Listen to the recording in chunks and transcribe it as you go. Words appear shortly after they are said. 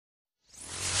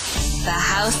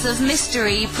House of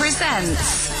Mystery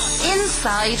presents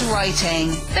Inside Writing,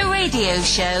 the radio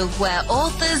show where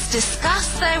authors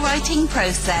discuss their writing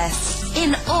process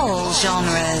in all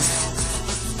genres.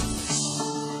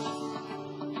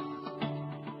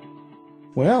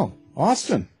 Well,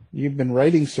 Austin, you've been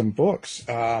writing some books.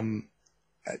 How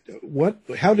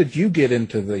did you get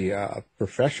into the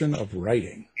profession of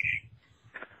writing?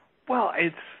 Well,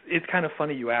 it's kind of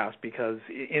funny you ask, because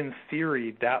in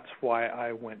theory, that's why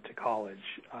I went to college.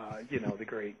 The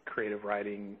great creative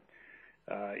writing,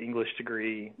 English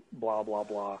degree, blah, blah,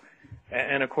 blah.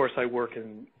 And of course, I work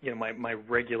in, my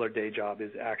regular day job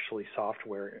is actually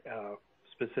software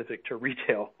specific to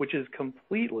retail, which is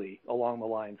completely along the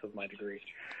lines of my degree.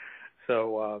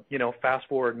 So, fast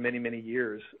forward many, many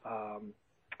years,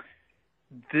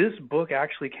 this book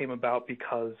actually came about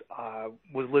because I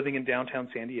was living in downtown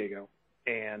San Diego,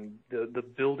 and the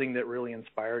building that really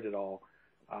inspired it all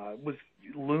was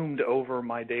loomed over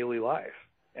my daily life.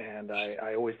 And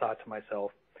I always thought to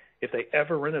myself, if they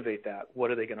ever renovate that, what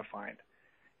are they going to find?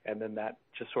 And then that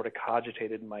just sort of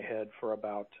cogitated in my head for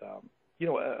about,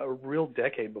 a real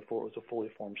decade before it was a fully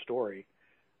formed story.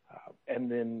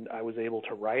 And then I was able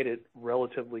to write it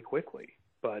relatively quickly.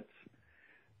 But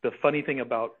the funny thing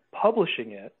about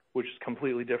publishing it, which is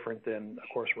completely different than, of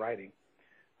course, writing,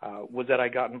 was that I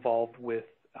got involved with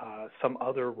some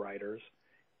other writers,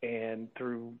 and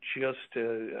through just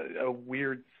a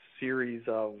weird series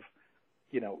of,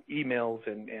 emails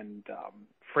and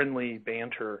friendly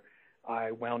banter,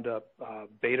 I wound up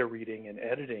beta reading and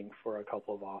editing for a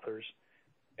couple of authors.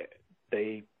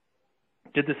 They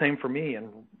did the same for me and,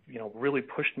 really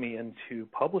pushed me into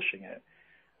publishing it.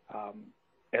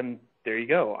 And there you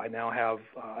go. I now have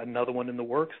another one in the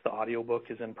works. The audiobook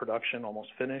is in production, almost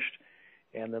finished.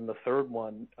 And then the third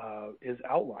one is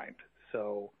outlined.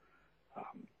 So,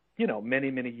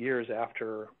 many, many years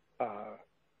after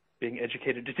being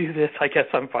educated to do this, I guess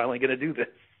I'm finally going to do this.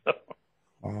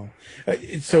 Wow.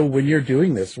 So when you're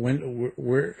doing this,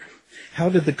 how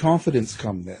did the confidence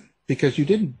come then? Because you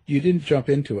didn't jump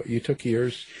into it. You took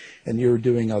years, and you were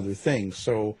doing other things.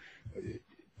 So,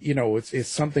 it's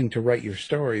something to write your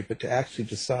story, but to actually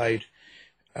decide,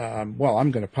 I'm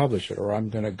going to publish it, or I'm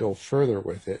going to go further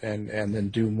with it, and then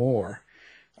do more.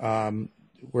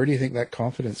 Where do you think that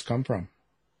confidence come from?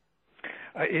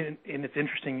 And it's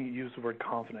interesting you use the word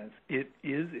confidence. It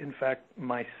is, in fact,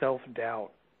 my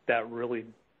self-doubt that really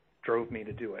drove me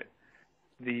to do it.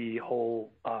 The whole,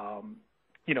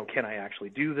 can I actually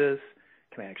do this?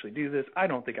 Can I actually do this? I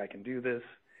don't think I can do this.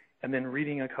 And then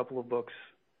reading a couple of books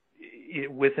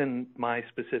within my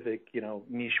specific,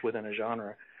 niche within a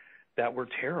genre that were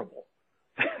terrible,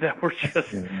 that were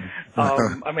just, I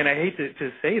hate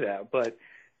to say that, but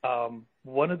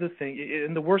one of the things,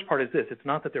 and the worst part is this, it's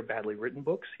not that they're badly written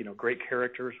books, great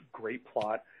characters, great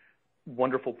plot,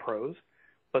 wonderful prose,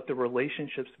 but the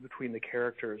relationships between the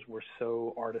characters were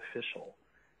so artificial.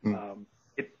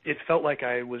 It felt like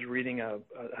I was reading a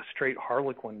straight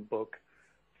Harlequin book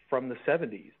from the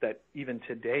 70s that even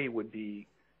today would be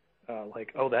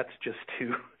like, oh, that's just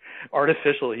too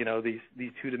artificial,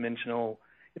 these two-dimensional,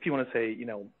 if you want to say,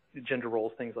 gender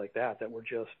roles, things like that were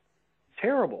just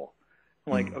terrible.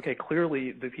 Like, okay,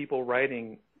 clearly the people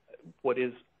writing what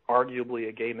is arguably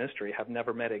a gay mystery have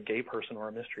never met a gay person or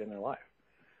a mystery in their life.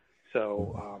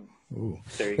 So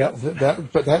there you go.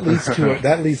 But that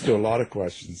leads to a lot of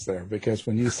questions there, because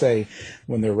when you say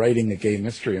when they're writing a gay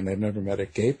mystery and they've never met a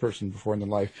gay person before in their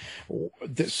life,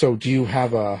 so do you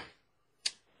have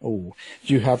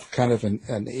kind of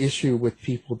an issue with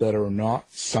people that are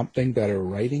not something, that are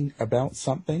writing about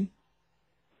something?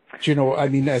 Do you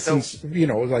know, since,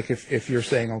 like if you're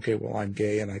saying, okay, well, I'm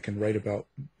gay and I can write about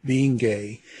being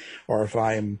gay, or if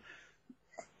I'm,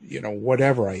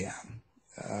 whatever I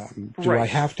am, do I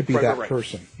have to be that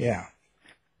person? Yeah.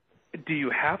 Do you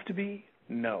have to be?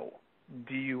 No.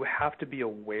 Do you have to be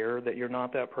aware that you're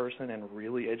not that person and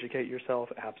really educate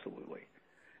yourself? Absolutely.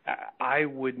 I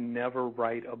would never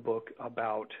write a book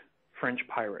about French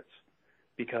pirates,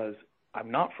 because I'm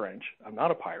not French, I'm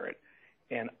not a pirate,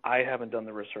 and I haven't done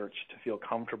the research to feel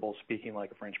comfortable speaking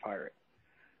like a French pirate.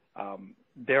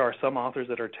 There are some authors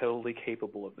that are totally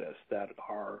capable of this that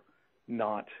are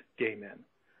not gay men.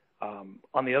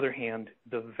 On the other hand,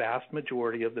 the vast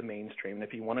majority of the mainstream, and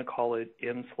if you want to call it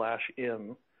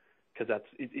M/M, because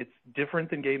it's different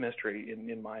than gay mystery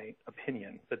in my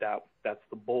opinion, but that's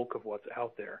the bulk of what's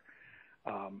out there.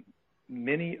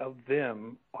 Many of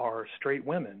them are straight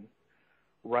women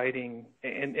writing,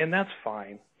 and that's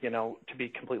fine, to be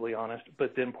completely honest,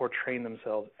 but then portraying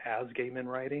themselves as gay men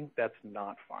writing, that's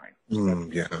not fine.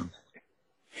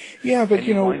 Yeah, but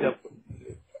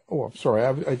I'm sorry.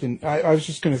 I didn't. I was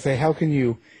just going to say, how can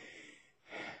you?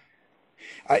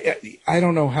 I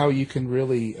don't know how you can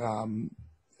really.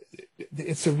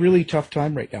 It's a really tough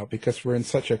time right now because we're in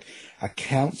such a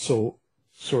council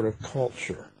sort of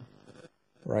culture,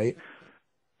 right?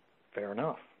 Fair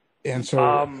enough. And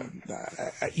so,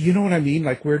 you know what I mean?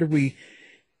 Like, where do we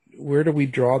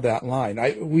draw that line?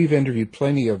 We've interviewed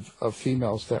plenty of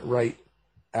females that write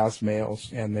as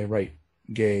males, and they write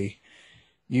gay,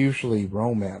 usually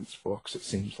romance books, it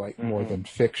seems like, more than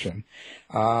fiction.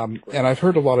 And I've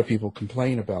heard a lot of people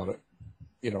complain about it,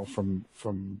 you know,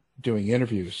 from doing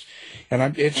interviews.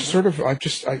 And it's sort of, I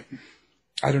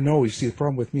don't know. You see, the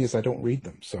problem with me is I don't read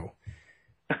them, so.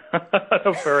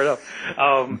 Fair enough.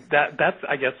 That's,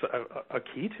 I guess, a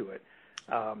key to it.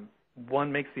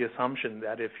 One makes the assumption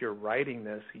that if you're writing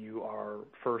this, you are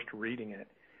first reading it.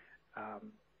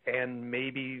 And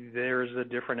maybe there's a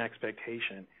different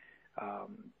expectation.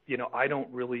 You know, I don't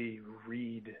really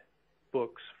read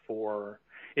books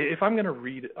if I'm going to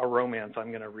read a romance, I'm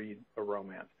going to read a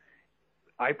romance.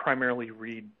 I primarily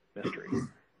read mystery.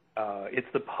 It's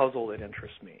the puzzle that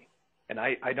interests me. And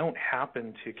I don't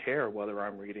happen to care whether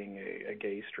I'm reading a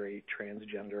gay, straight,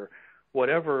 transgender,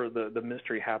 whatever the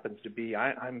mystery happens to be.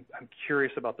 I'm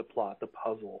curious about the plot, the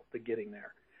puzzle, the getting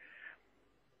there.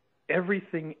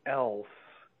 Everything else,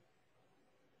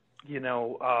 you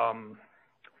know,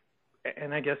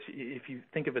 and I guess if you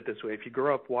think of it this way, if you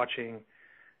grow up watching,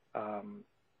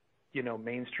 you know,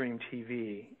 mainstream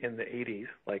TV in the 80s,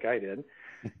 like I did,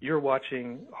 you're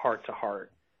watching Heart to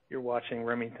Heart. You're watching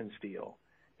Remington Steele.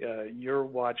 You're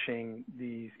watching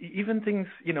these, even things,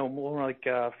 you know, more like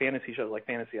fantasy shows like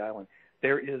Fantasy Island.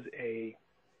 There is a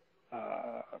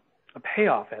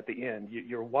payoff at the end.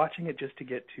 You're watching it just to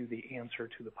get to the answer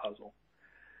to the puzzle.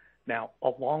 Now,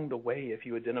 along the way, if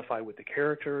you identify with the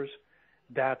characters,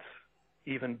 that's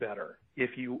even better.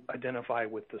 If you identify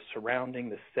with the surrounding,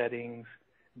 the settings,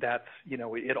 that's, you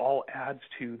know, it all adds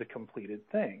to the completed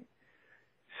thing.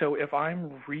 So if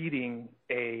I'm reading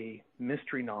a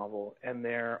mystery novel and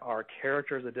there are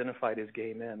characters identified as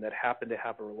gay men that happen to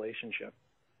have a relationship,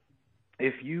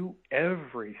 if you,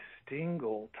 every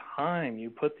single time you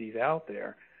put these out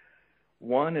there,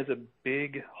 one is a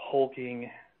big, hulking,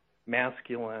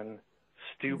 masculine,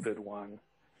 stupid one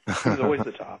who's always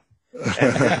the top.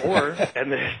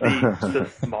 And there's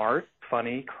the smart,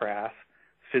 funny, crass,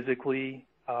 physically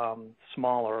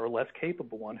smaller or less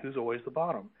capable one who's always the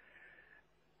bottom.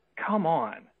 Come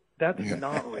on. That's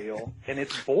not real, and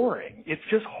it's boring. It's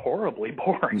just horribly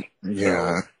boring.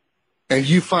 Yeah. And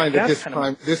you find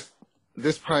that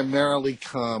this primarily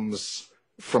comes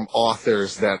from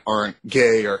authors that aren't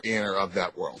gay or in or of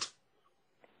that world.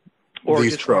 Or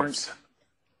these tropes.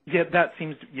 Yeah, that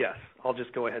seems yes. I'll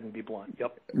just go ahead and be blunt.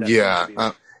 Yep.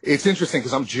 Yeah. It's interesting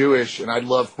because I'm Jewish and I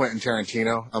love Quentin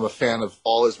Tarantino. I'm a fan of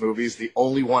all his movies. The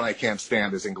only one I can't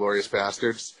stand is Inglourious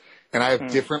Basterds. And I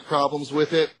have different problems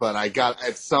with it, but I got,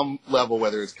 at some level,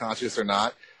 whether it's conscious or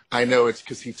not, I know it's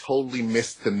because he totally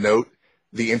missed the note,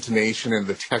 the intonation, and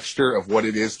the texture of what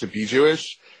it is to be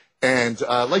Jewish. And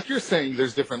like you're saying,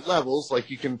 there's different levels. Like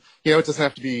you can, you know, it doesn't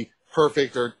have to be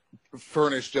perfect or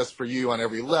furnished just for you on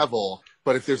every level.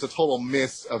 But if there's a total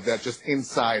miss of that just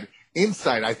inside,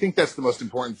 I think that's the most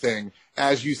important thing,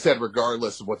 as you said,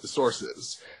 regardless of what the source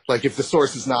is. Like if the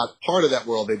source is not part of that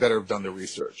world, they better have done their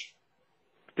research.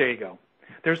 There you go.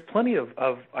 There's plenty of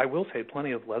I will say,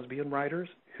 plenty of lesbian writers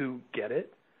who get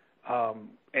it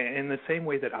in the same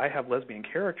way that I have lesbian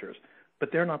characters,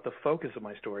 but they're not the focus of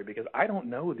my story because I don't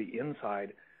know the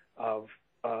inside of,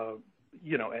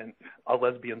 you know, and a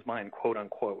lesbian's mind, quote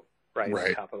unquote, right?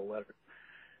 In capital letters.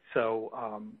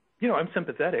 So, you know, I'm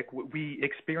sympathetic. We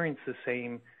experience the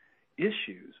same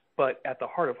issues, but at the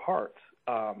heart of hearts,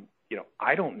 you know,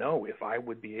 I don't know if I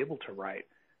would be able to write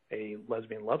a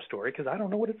lesbian love story because I don't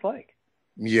know what it's like.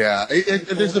 Yeah,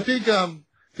 there's a big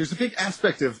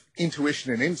aspect of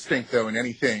intuition and instinct though in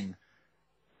anything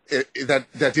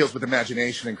that deals with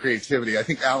imagination and creativity. I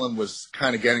think Alan was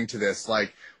kind of getting to this.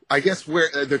 Like, I guess where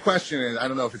the question is, I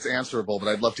don't know if it's answerable, but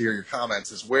I'd love to hear your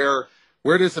comments. Is where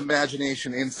does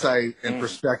imagination, insight, and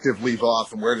perspective leave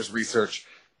off, and where does research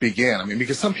begin? I mean,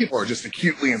 because some people are just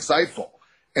acutely insightful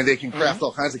and they can craft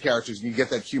all kinds of characters, and you get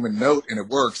that human note, and it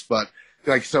works, but.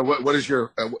 Like, so what is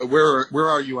your, where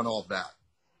are you on all of that?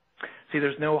 See,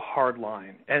 there's no hard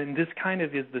line. And this kind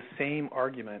of is the same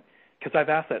argument, because I've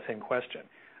asked that same question.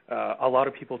 A lot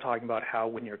of people talking about how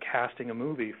when you're casting a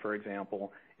movie, for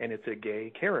example, and it's a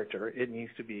gay character, it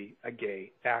needs to be a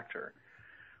gay actor.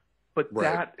 But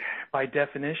that, by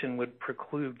definition, would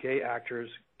preclude gay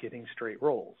actors getting straight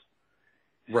roles.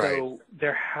 So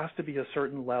there has to be a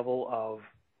certain level of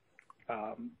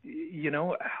You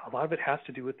know, a lot of it has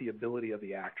to do with the ability of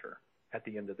the actor at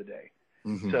the end of the day.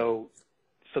 Mm-hmm. So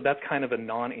that's kind of a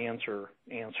non-answer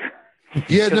answer.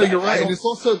 Yeah, no, you're right. And it's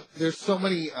also, there's so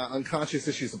many unconscious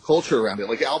issues of culture around it.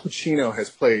 Like Al Pacino has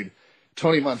played,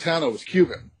 Tony Montana was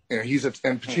Cuban. You know,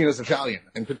 and Pacino's Italian,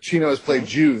 and Pacino has played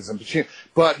Jews,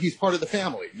 but he's part of the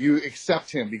family. You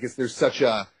accept him because there's such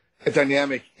a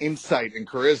dynamic insight and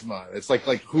charisma. It's like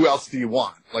who else do you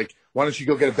want? Like, why don't you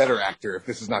go get a better actor if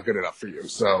this is not good enough for you?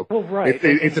 So, well, right.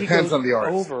 It depends on the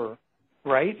artist.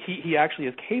 Right? He actually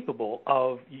is capable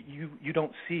of, you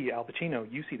don't see Al Pacino,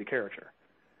 you see the character.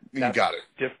 You got it.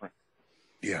 Different.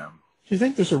 Yeah. Do you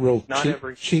think there's a real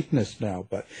cheapness now,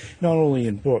 but not only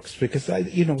in books, because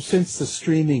since the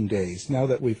streaming days, now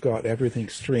that we've got everything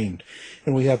streamed,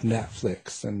 and we have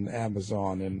Netflix and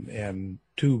Amazon and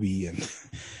Tubi and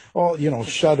all,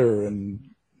 Shudder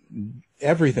and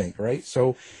everything, right?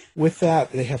 So with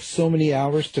that, they have so many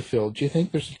hours to fill. Do you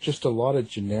think there's just a lot of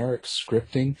generic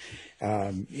scripting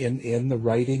in the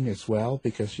writing as well?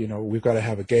 Because, we've got to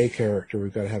have a gay character,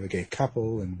 we've got to have a gay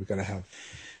couple, and we've got to have,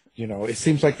 it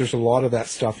seems like there's a lot of that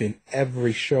stuff in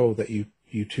every show that you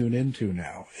tune into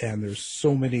now. And there's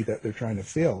so many that they're trying to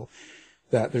fill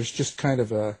that there's just kind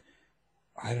of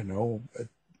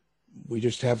we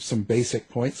just have some basic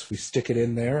points, we stick it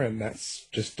in there, and that's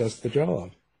just does the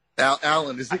job.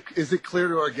 Alan, is it clear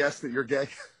to our guests that you're gay?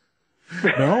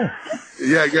 No.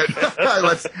 Yeah, good.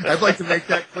 I'd like to make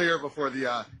that clear before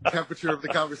the temperature of the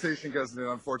conversation goes in an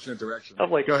unfortunate direction. I'm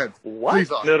like, go ahead. What?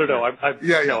 Please, no.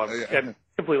 I'm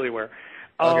completely aware.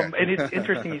 Okay. And it's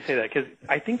interesting you say that, because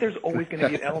I think there's always going to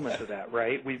be an element of that,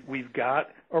 right? We've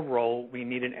got a role, we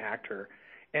need an actor,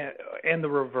 and the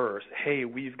reverse. Hey,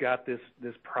 we've got this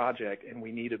project, and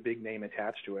we need a big name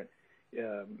attached to it.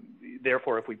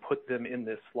 Therefore, if we put them in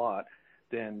this slot,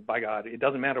 then by God, it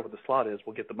doesn't matter what the slot is.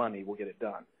 We'll get the money. We'll get it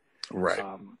done. Right.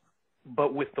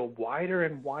 But with the wider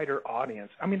and wider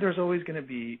audience, I mean, there's always going to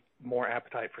be more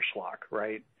appetite for schlock,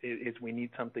 right? We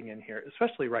need something in here,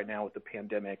 especially right now with the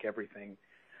pandemic. Everything,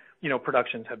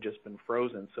 productions have just been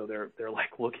frozen, so they're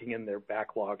like looking in their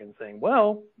backlog and saying,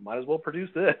 well, might as well produce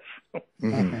this.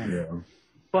 Mm-hmm. Yeah.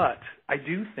 But I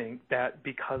do think that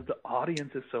because the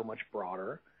audience is so much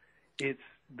broader, it's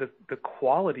the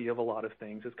quality of a lot of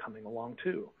things is coming along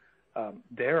too.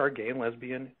 There are gay and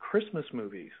lesbian Christmas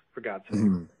movies, for God's sake.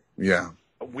 Mm-hmm. Yeah.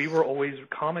 We were always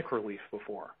comic relief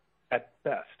before, at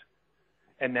best.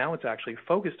 And now it's actually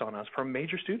focused on us from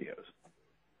major studios.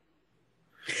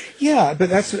 Yeah,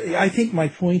 but I think my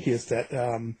point is that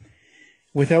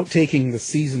without taking the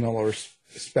seasonal or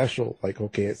special, like,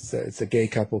 okay, it's a gay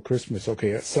couple Christmas, okay,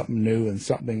 it's something new and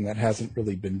something that hasn't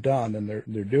really been done, and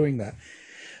they're doing that.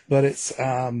 But it's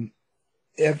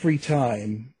every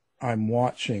time I'm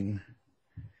watching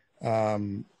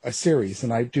a series,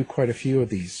 and I do quite a few of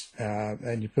these,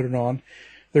 and you put it on,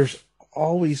 there's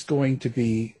always going to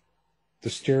be the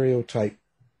stereotype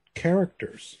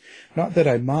characters. Not that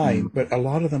I mind, but a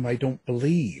lot of them I don't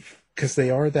believe, because they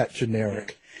are that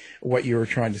generic, what you were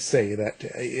trying to say, that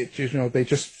they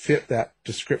just fit that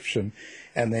description,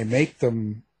 and they make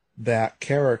them that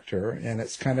character, and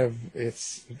it's kind of,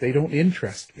 they don't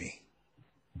interest me.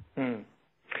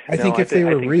 I think if they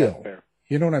were real,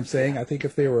 you know what I'm saying? I think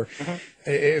if they were,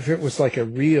 if it was like a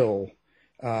real,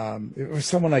 it was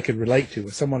someone I could relate to,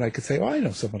 someone I could say, oh, I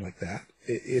know someone like that.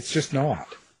 It's just not.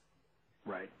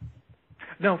 Right.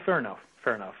 No, fair enough.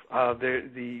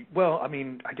 Well, I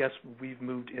mean, I guess we've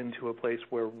moved into a place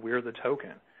where we're the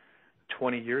token.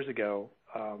 20 years ago,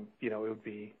 it would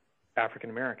be African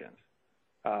Americans.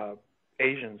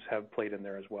 Asians have played in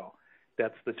there as well.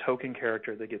 That's the token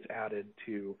character that gets added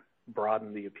to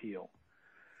broaden the appeal.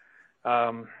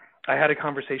 I had a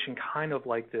conversation kind of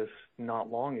like this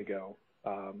not long ago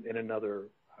in another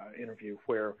interview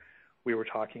where we were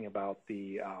talking about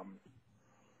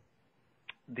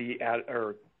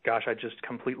I just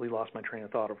completely lost my train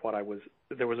of thought of what I was.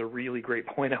 There was a really great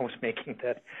point I was making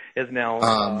that is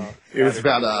now. It was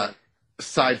about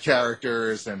side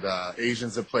characters and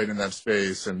Asians that played in that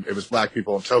space, and it was black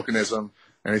people and tokenism.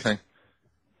 Anything?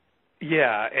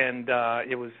 Yeah, and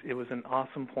it was an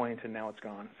awesome point, and now it's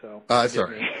gone. So that's all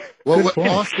right. Well, what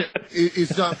Austin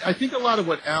is, I think a lot of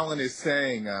what Alan is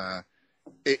saying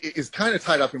is kind of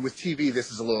tied up, and with TV,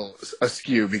 this is a little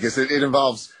askew because it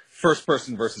involves first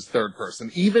person versus third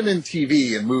person. Even in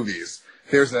TV and movies,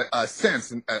 there's a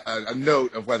sense, a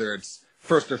note of whether it's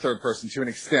first or third person to an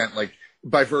extent, like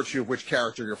by virtue of which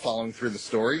character you're following through the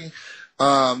story.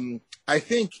 I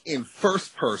think in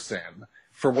first person,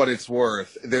 for what it's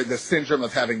worth, the syndrome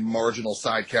of having marginal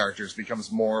side characters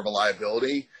becomes more of a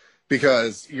liability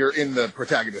because you're in the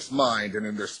protagonist's mind and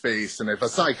in their space. And if a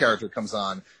side character comes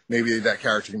on, maybe that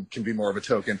character can be more of a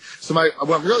token. So what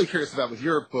I'm really curious about with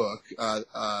your book,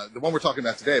 the one we're talking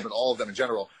about today, but all of them in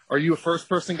general, are you a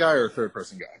first-person guy or a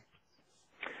third-person guy?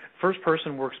 First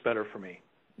person works better for me.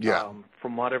 Yeah.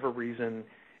 From whatever reason.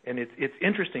 And it's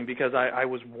interesting because I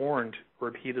was warned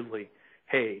repeatedly,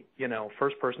 hey,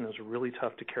 first person is really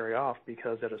tough to carry off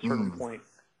because at a certain point,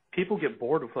 people get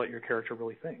bored with what your character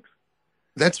really thinks.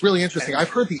 That's really interesting. I've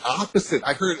heard the opposite.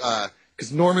 I heard,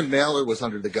 because Norman Mailer was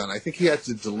under the gun. I think he had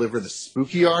to deliver the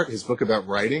Spooky Art, his book about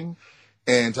writing.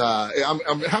 And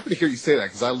I'm happy to hear you say that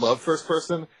because I love first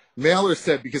person. Mailer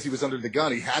said because he was under the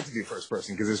gun, he had to do first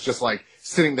person because it's just like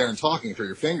sitting there and talking through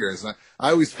your fingers. And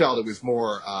I always felt it was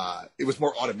more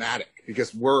automatic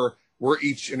because we're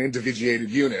each an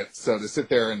individuated unit. So to sit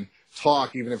there and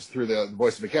talk, even if it's through the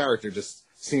voice of a character, just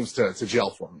seems to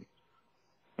gel for me.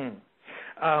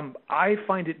 I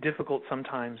find it difficult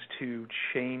sometimes to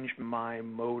change my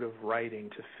mode of writing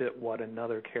to fit what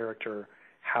another character,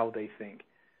 how they think.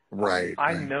 Right.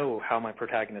 I know how my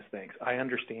protagonist thinks. I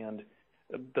understand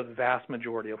the vast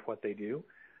majority of what they do.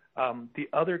 The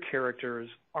other characters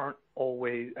aren't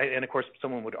always, and of course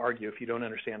someone would argue if you don't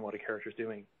understand what a character is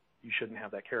doing, you shouldn't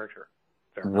have that character.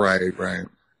 Fair enough. Right.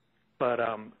 But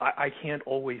I can't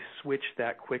always switch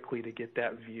that quickly to get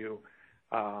that view.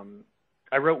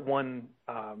 I wrote one,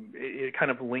 it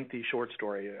kind of lengthy short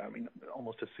story,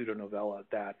 almost a pseudo-novella,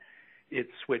 that it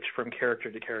switched from character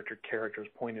to character's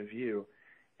point of view.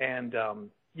 And,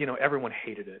 everyone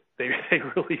hated it. They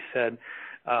really said,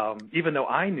 even though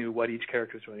I knew what each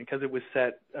character was doing, because it was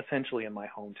set essentially in my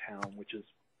hometown, which is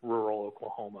rural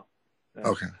Oklahoma.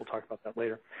 Okay. We'll talk about that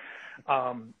later.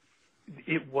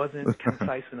 It wasn't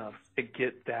concise enough to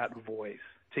get that voice,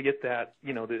 to get that,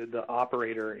 the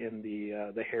operator in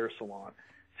the hair salon,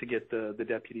 to get the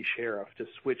deputy sheriff, to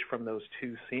switch from those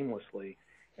two seamlessly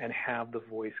and have the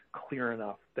voice clear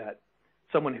enough that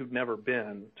someone who'd never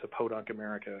been to Podunk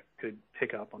America could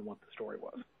pick up on what the story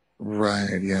was.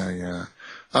 Right, yeah.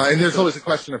 And there's always a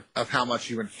question of how much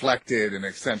you inflected and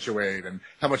accentuate and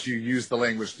how much you use the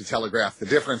language to telegraph the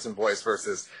difference in voice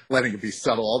versus letting it be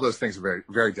subtle. All those things are very,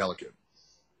 very delicate.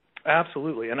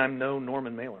 Absolutely, and I'm no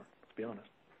Norman Mailer, let's be honest.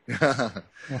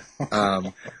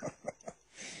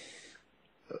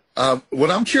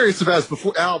 What I'm curious about is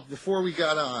before we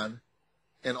got on,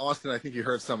 and Austin, I think you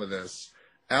heard some of this,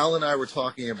 Al and I were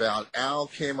talking about Al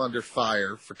came under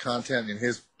fire for content in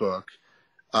his book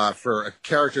for a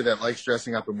character that likes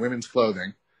dressing up in women's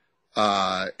clothing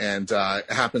and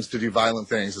happens to do violent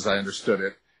things, as I understood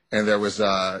it. And there was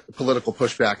political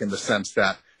pushback in the sense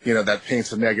that, that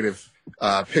paints a negative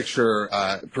picture,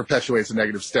 perpetuates a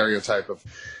negative stereotype of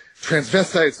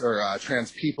transvestites or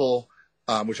trans people,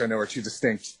 which I know are two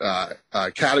distinct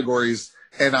categories.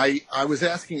 And I was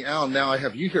asking Al, now I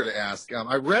have you here to ask.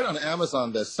 I read on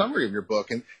Amazon the summary of your book,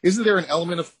 and isn't there an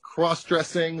element of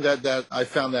cross-dressing that I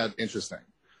found that interesting?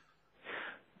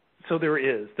 So there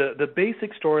is. The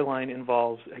basic storyline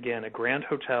involves, again, a grand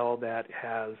hotel that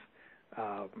has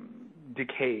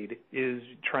decayed, is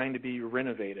trying to be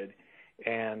renovated.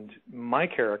 And my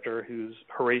character, who's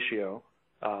Horatio,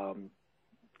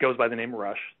 goes by the name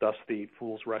Rush, thus the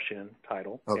Fools Rush In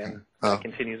title, okay. And that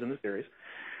continues in the series.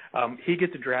 He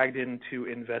gets dragged into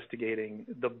investigating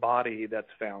the body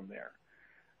that's found there.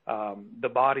 The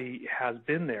body has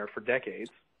been there for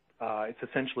decades. It's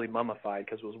essentially mummified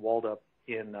because it was walled up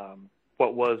in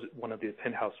what was one of the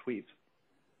penthouse suites.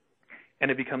 And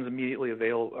it becomes immediately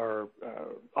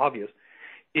obvious.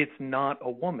 It's not a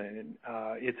woman.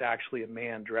 It's actually a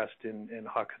man dressed in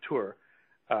haute couture,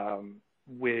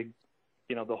 wig,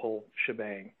 the whole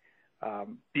shebang.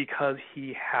 Because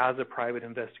he has a private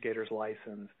investigator's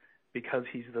license, because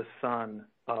he's the son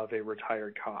of a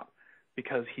retired cop,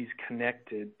 because he's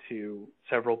connected to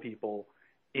several people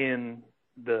in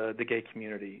the gay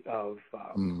community of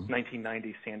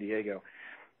 1990s San Diego.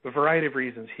 For a variety of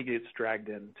reasons, he gets dragged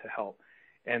in to help.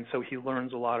 And so he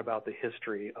learns a lot about the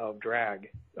history of drag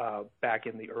back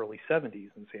in the early 70s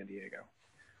in San Diego.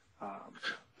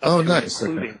 Nice.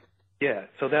 Including, yeah,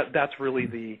 so that's really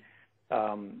the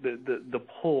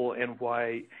pull and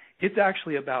why it's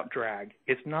actually about drag.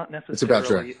 It's not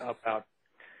necessarily about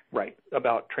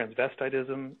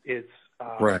transvestitism. It's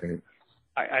right.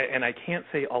 I can't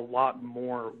say a lot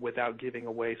more without giving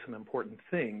away some important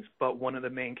things, but one of the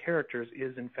main characters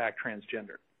is in fact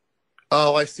transgender.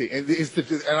 Oh, I see. And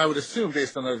I would assume,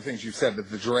 based on other things you've said, that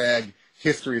the drag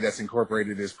history that's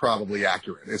incorporated is probably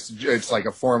accurate. It's like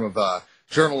a form of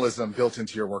journalism built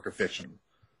into your work of fiction.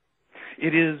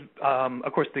 It is,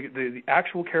 of course, the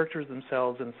actual characters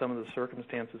themselves and some of the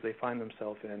circumstances they find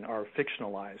themselves in are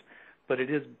fictionalized, but it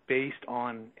is based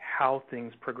on how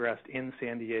things progressed in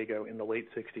San Diego in the late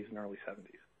 60s and early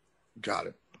 70s. Got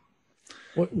it.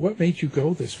 What made you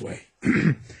go this way?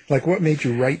 Like, what made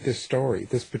you write this story,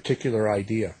 this particular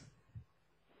idea?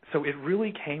 So it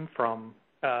really came from,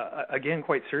 again,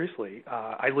 quite seriously,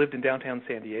 I lived in downtown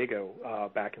San Diego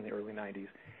back in the early 90s,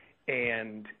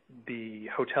 and the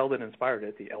hotel that inspired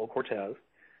it, the El Cortez,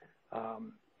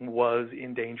 was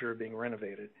in danger of being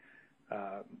renovated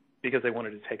because they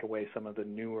wanted to take away some of the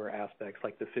newer aspects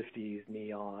like the 50s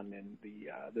neon and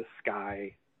the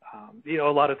sky. A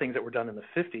lot of things that were done in the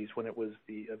 50s when it was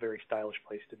a very stylish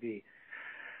place to be.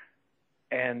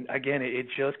 And again, it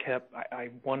just kept, I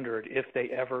wondered if they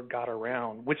ever got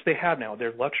around, which they have now.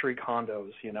 They're luxury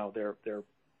condos, they're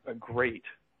a great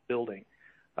building.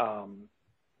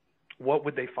 What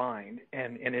would they find?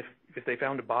 And if they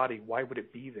found a body, why would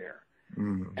it be there?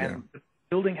 And the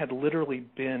building had literally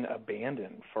been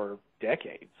abandoned for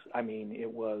decades. I mean,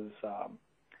 it was, a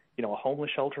homeless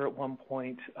shelter at one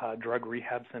point, drug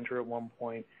rehab center at one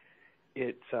point.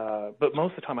 But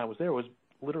most of the time I was there, it was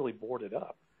literally boarded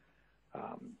up.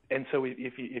 And so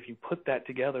if you put that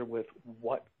together with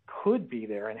what could be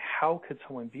there and how could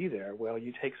someone be there, well,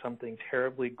 you take something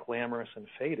terribly glamorous and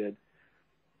faded,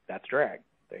 that's drag.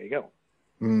 There you go.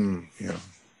 Yeah.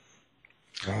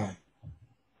 Wow.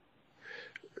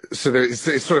 So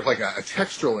it's sort of like a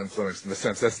textural influence in the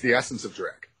sense that's the essence of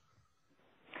drag.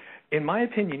 In my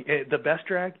opinion, the best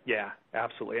drag, yeah,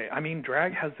 absolutely. I mean,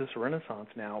 drag has this renaissance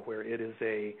now where it is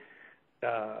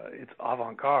it's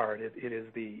avant-garde. It is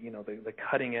the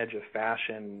cutting edge of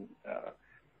fashion,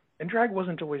 and drag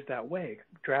wasn't always that way.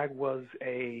 Drag was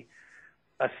a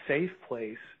safe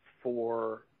place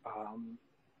for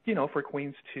for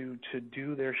queens to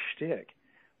do their shtick,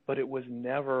 but it was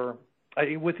never,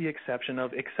 with the exception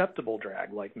of acceptable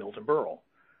drag like Mills and Berle.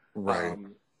 Right.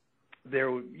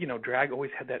 Drag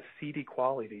always had that seedy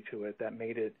quality to it that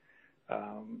made it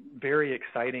very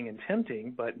exciting and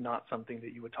tempting, but not something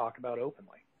that you would talk about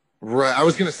openly. Right. I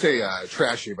was going to say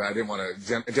trashy, but I didn't want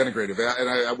to denigrate it. And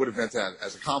I would have meant that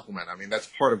as a compliment. I mean, that's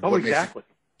part of what makes it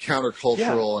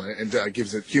countercultural and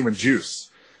gives it human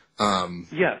juice.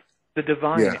 Yes, the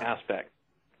divine aspect,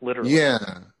 literally. Yeah.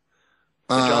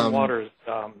 The John Waters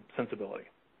sensibility.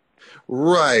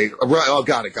 Right. Oh,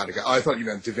 got it. Oh, I thought you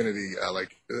meant divinity,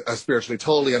 spiritually.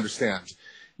 Totally understand.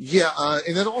 Yeah.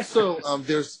 And then also,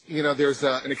 there's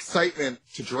an excitement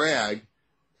to drag,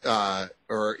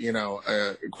 or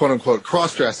quote unquote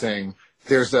cross-dressing.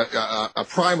 There's a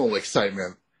primal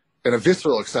excitement and a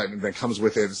visceral excitement that comes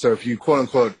with it. So if you quote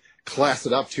unquote class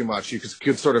it up too much, you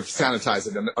could sort of sanitize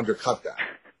it and undercut that.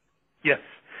 Yes.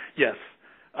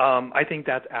 I think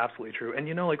that's absolutely true. And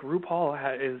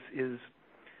RuPaul is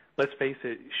let's face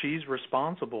it, she's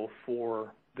responsible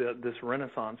for this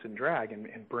renaissance in drag and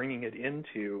bringing it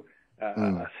into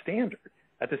a standard.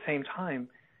 At the same time,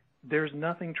 there's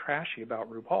nothing trashy about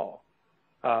RuPaul.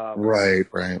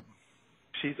 Right.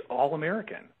 She's all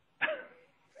American.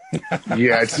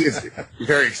 Yeah, it's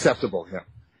very acceptable.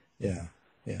 Yeah.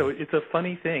 So it's a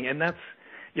funny thing, and that's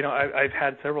I've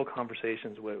had several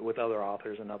conversations with other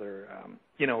authors and other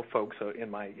folks in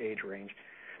my age range.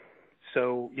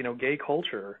 So gay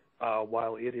culture,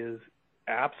 while it is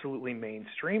absolutely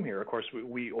mainstream here, of course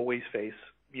we always face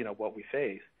what we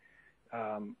face,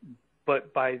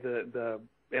 but by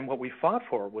and what we fought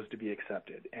for was to be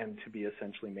accepted and to be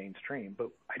essentially mainstream.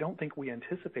 But I don't think we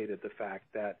anticipated the fact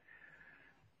that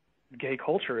gay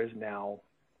culture is now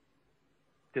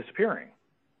disappearing.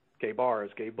 Gay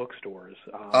bars, gay bookstores.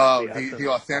 The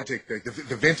authentic,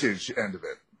 the vintage end of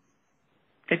it.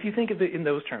 If you think of it in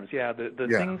those terms, the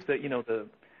things that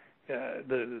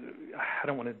I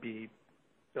don't want to be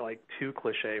too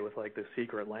cliche with the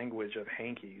secret language of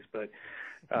hankies, but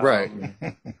right.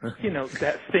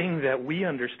 that thing that we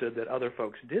understood that other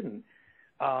folks didn't,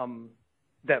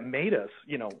 that made us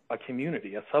a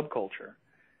community, a subculture.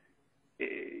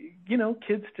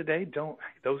 Kids today don't.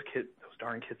 Those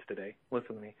darn kids today.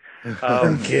 Listen to me.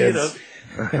 Kids.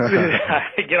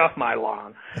 Get off my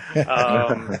lawn.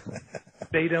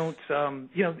 They don't.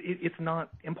 It's not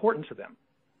important to them.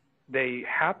 They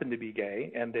happen to be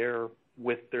gay and they're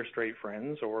with their straight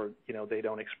friends, or they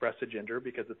don't express a gender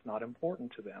because it's not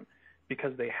important to them,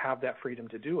 because they have that freedom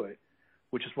to do it,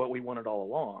 which is what we wanted all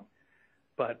along.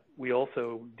 But we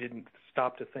also didn't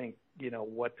stop to think,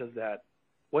 what does that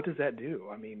do?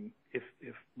 I mean, if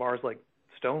bars like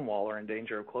Stonewall are in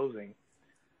danger of closing,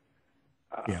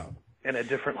 and a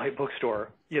different light bookstore,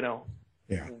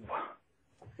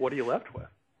 what are you left with?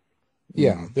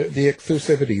 Yeah, the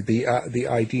exclusivity, the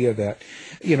idea that,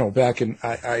 back in,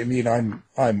 I mean,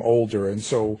 I'm older, and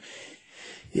so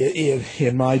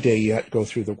in my day, you had to go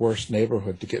through the worst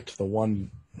neighborhood to get to the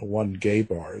one gay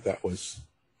bar that was,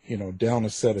 down a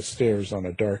set of stairs on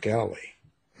a dark alley,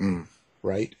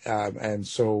 right? And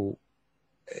so,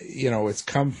 it's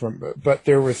come from, but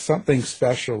there was something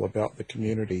special about the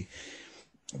community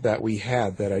that we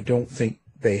had that I don't think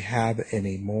they have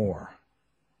anymore.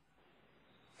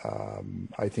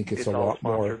 I think it's a lot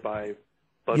more. Sponsored by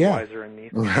Budweiser and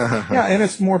Nissan. Yeah, and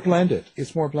it's more blended.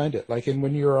 It's more blended. Like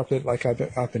when you're up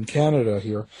in Canada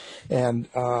here, and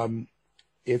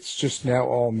it's just now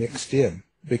all mixed in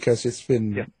because it's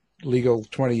been legal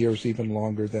 20 years, even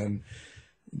longer than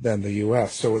the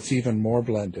U.S. So it's even more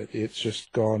blended. It's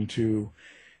just gone to.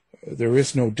 There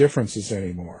is no differences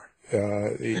anymore.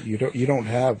 You don't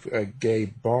have a gay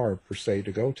bar per se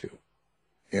to go to.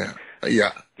 Yeah.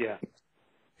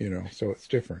 So it's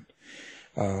different.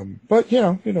 But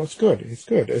it's good. It's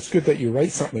good. It's good that you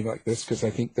write something like this, because I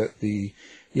think that the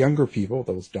younger people,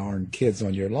 those darn kids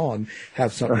on your lawn,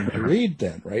 have something to read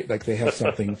then, right? Like they have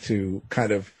something to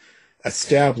kind of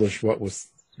establish what was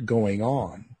going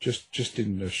on just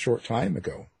in a short time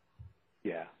ago.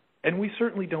 Yeah. And we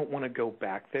certainly don't want to go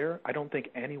back there. I don't think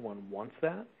anyone wants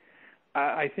that.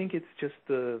 I think it's just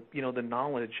the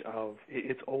knowledge of,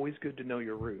 it's always good to know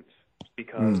your roots,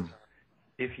 because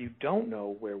if you don't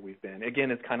know where we've been,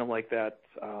 again, it's kind of like that,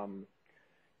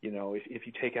 if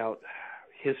you take out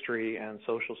history and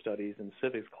social studies and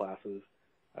civics classes,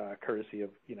 courtesy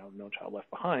of, No Child Left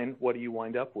Behind, what do you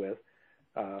wind up with?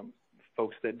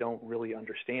 Folks that don't really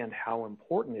understand how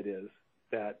important it is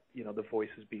that, the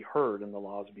voices be heard and the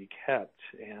laws be kept,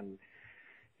 and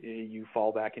you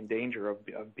fall back in danger of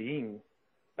being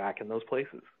back in those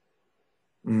places.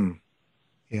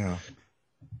 Yeah.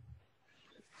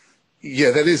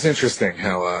 Yeah, that is interesting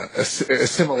how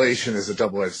assimilation is a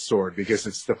double-edged sword, because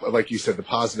it's, like you said, the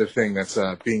positive thing that's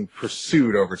being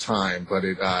pursued over time, but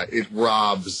it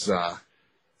robs the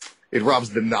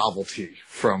novelty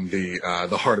from the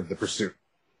heart of the pursuit.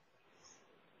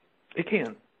 It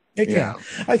can. It can.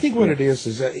 I think what it is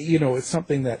that, it's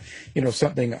something that,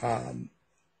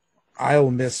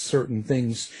 I'll miss certain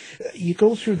things. You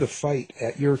go through the fight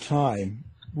at your time,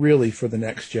 really, for the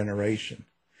next generation.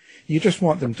 You just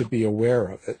want them to be aware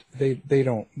of it. They're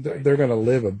going to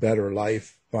live a better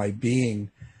life by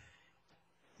being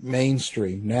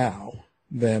mainstream now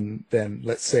than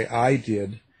let's say I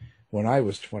did when I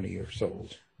was 20 years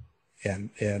old,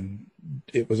 and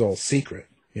it was all secret,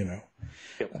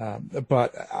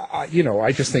 But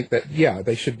I just think that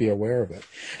they should be aware of it.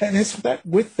 And it's that.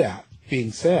 With that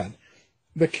being said,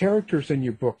 the characters in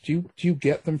your book, do you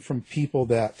get them from people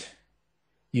that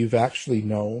you've actually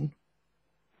known?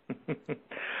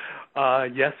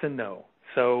 Yes and no.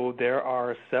 So there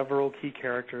are several key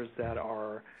characters that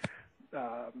are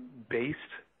based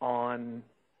on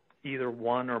either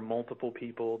one or multiple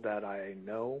people that I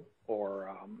know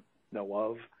or know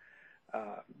of.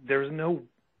 There's no,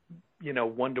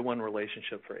 one-to-one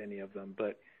relationship for any of them,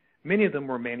 but many of them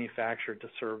were manufactured to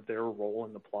serve their role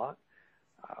in the plot.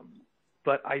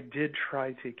 But I did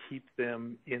try to keep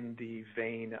them in the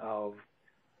vein of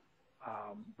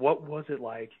what was it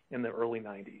like in the early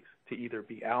 90s to either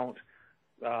be out,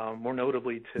 more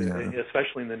notably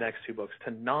especially in the next two books,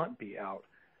 to not be out,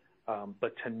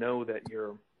 but to know that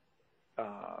you're,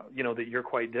 that you're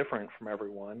quite different from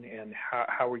everyone, and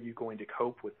how are you going to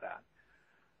cope with that?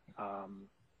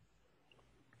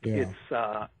 It's,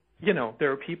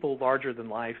 there are people larger than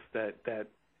life that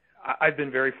I've been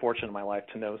very fortunate in my life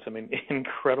to know some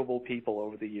incredible people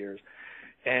over the years,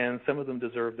 and some of them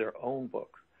deserve their own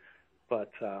books.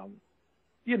 But,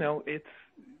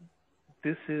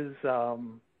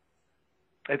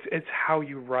 it's how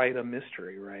you write a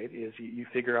mystery, right? Is you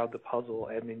figure out the puzzle,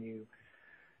 and then you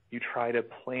try to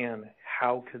plan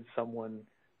how could someone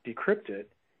decrypt it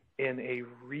in a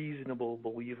reasonable,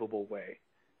 believable way.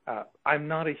 I'm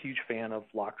not a huge fan of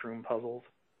locked room puzzles,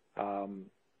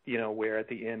 where at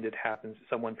the end it happens,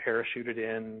 someone parachuted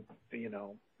in,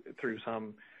 through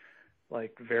some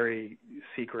like very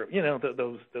secret,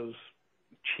 those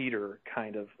cheater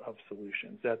kind of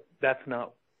solutions. That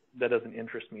doesn't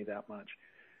interest me that much.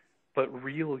 But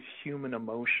real human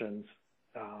emotions,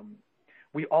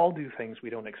 we all do things we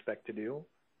don't expect to do.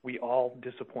 We all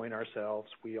disappoint ourselves.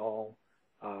 We all,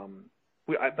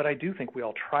 but I do think we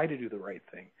all try to do the right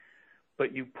thing.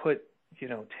 But you put,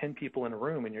 10 people in a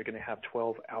room and you're going to have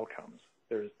 12 outcomes.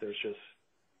 There's just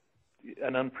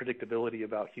an unpredictability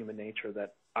about human nature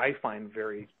that I find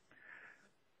very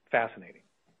fascinating.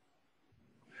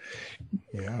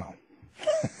 Yeah.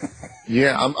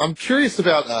 Yeah, I'm curious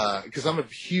about because I'm a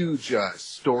huge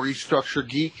story structure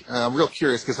geek. I'm real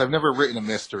curious because I've never written a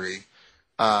mystery,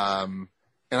 and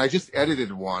I just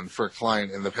edited one for a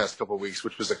client in the past couple of weeks,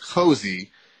 which was a cozy.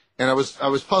 And I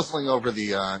was puzzling over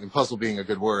and puzzle being a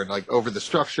good word, like over the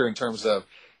structure in terms of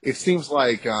it seems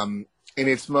like in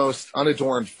its most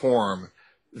unadorned form,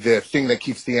 the thing that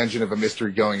keeps the engine of a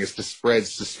mystery going is to spread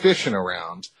suspicion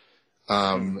around.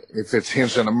 If it's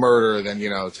hinged on a murder, then,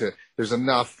 there's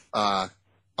enough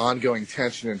ongoing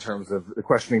tension in terms of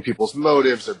questioning people's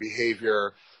motives or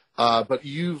behavior. But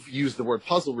you've used the word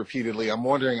puzzle repeatedly. I'm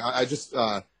wondering, I just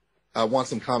want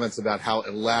some comments about how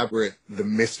elaborate the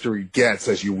mystery gets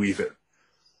as you weave it.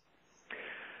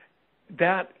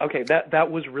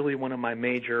 That was really one of my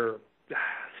major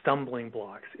stumbling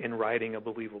blocks in writing a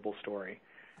believable story.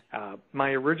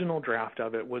 My original draft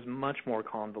of it was much more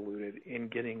convoluted in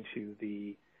getting to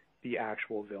the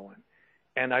actual villain.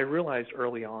 And I realized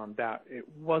early on that it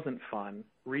wasn't fun.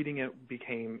 Reading it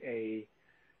became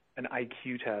an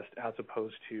IQ test as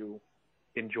opposed to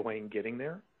enjoying getting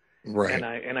there. Right.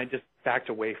 And I just backed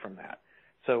away from that.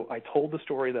 So I told the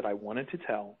story that I wanted to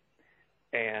tell,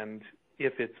 and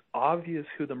if it's obvious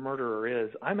who the murderer is,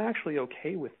 I'm actually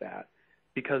okay with that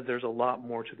because there's a lot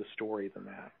more to the story than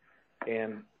that.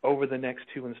 And over the next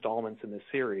 2 installments in this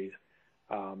series,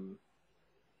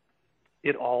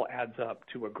 it all adds up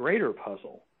to a greater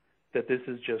puzzle that this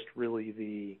is just really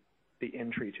the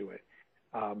entry to it.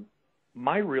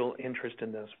 My real interest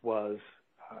in this was,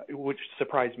 which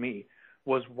surprised me,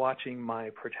 was watching my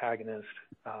protagonist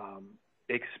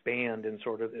expand and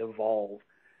sort of evolve.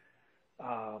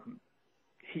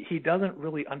 He doesn't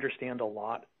really understand a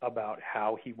lot about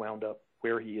how he wound up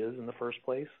where he is in the first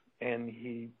place, and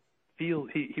he feels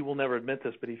he will never admit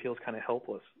this, but he feels kind of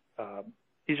helpless.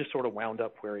 He's just sort of wound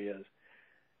up where he is.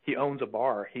 He owns a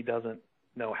bar. He doesn't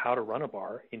know how to run a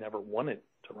bar. He never wanted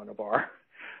to run a bar,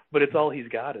 but it's all he's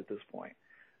got at this point.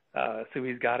 So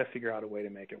he's got to figure out a way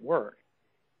to make it work.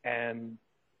 And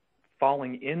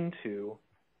falling into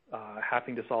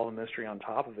having to solve a mystery on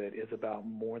top of it is about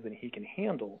more than he can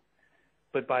handle.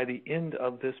 But by the end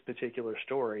of this particular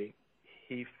story,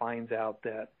 he finds out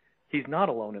that he's not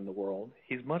alone in the world.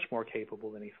 He's much more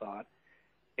capable than he thought.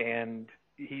 And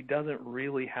he doesn't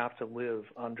really have to live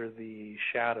under the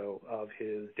shadow of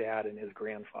his dad and his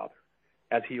grandfather,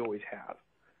 as he always has.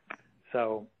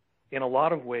 So in a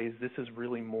lot of ways, this is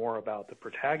really more about the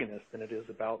protagonist than it is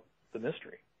about the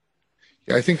mystery.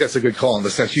 Yeah, I think that's a good call in the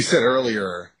sense you said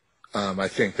earlier. I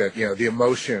think that, the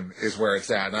emotion is where it's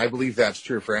at. And I believe that's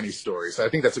true for any story. So I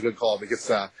think that's a good call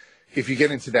because if you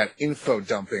get into that info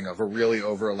dumping of a really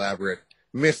over elaborate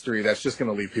mystery, that's just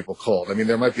going to leave people cold. I mean,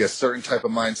 there might be a certain type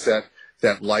of mindset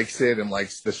that likes it and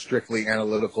likes the strictly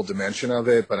analytical dimension of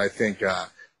it. But I think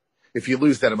if you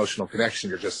lose that emotional connection,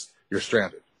 you're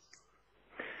stranded.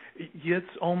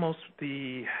 It's almost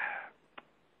I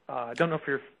don't know if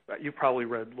you probably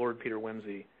read Lord Peter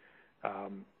Wimsey.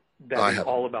 That is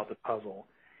all about the puzzle.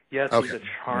 Yes, okay. He's a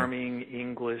charming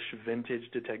English vintage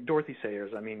detective. Dorothy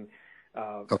Sayers,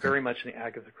 very much an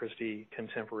Agatha Christie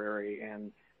contemporary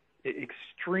and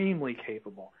extremely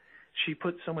capable. She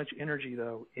put so much energy,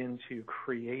 though, into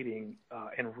creating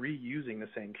and reusing the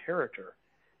same character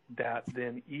that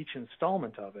then each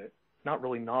installment of it, not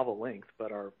really novel length,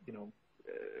 but are,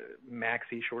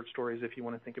 maxi short stories, if you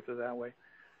want to think of it that way,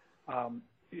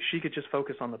 she could just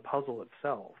focus on the puzzle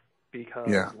itself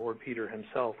because Lord Peter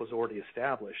himself was already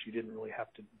established. You didn't really have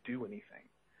to do anything.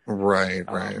 Right.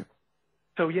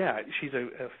 So, yeah, she's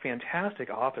a fantastic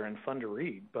author and fun to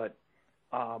read, but,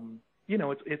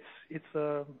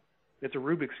 it's a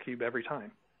Rubik's Cube every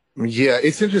time. Yeah,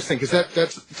 it's interesting because that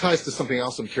ties to something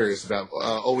else I'm curious about,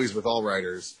 always with all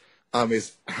writers,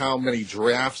 is how many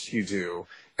drafts you do.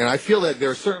 And I feel that there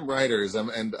are certain writers,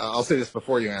 and I'll say this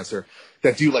before you answer,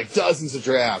 that do like dozens of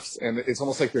drafts, and it's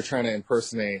almost like they're trying to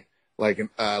impersonate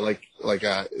they're like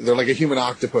a human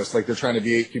octopus, like they're trying to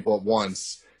be 8 people at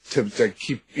once to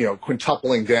keep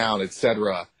quintupling down,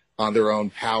 etc., on their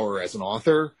own power as an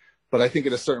author. But I think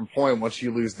at a certain point, once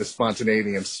you lose the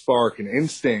spontaneity and spark and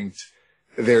instinct,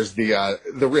 there's the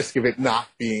risk of it not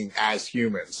being as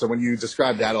human. So when you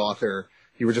describe that author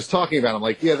you were just talking about, I'm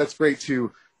like, yeah, that's great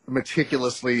to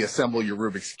meticulously assemble your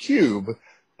Rubik's Cube.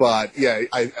 But yeah,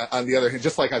 I on the other hand,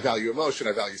 just like I value emotion,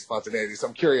 I value spontaneity. So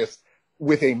I'm curious,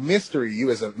 with a mystery,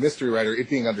 you as a mystery writer, it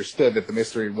being understood that the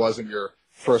mystery wasn't your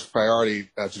first priority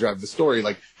to drive the story,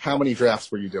 like how many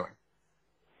drafts were you doing?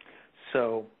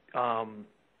 So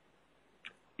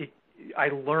I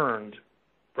learned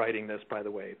writing this, by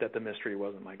the way, that the mystery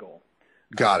wasn't my goal.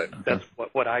 Got it. That's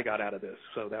what I got out of this.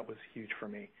 So that was huge for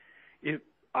me.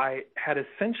 I had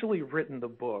essentially written the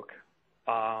book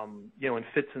in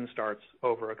fits and starts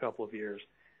over a couple of years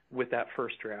with that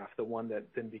first draft, the one that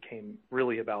then became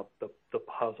really about the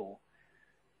puzzle.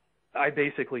 I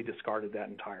basically discarded that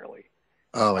entirely.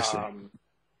 Oh, I see.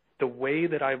 The way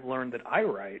that I've learned that I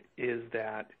write is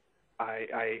that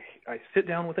I sit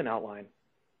down with an outline,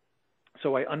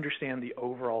 so I understand the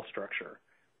overall structure,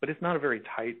 but it's not a very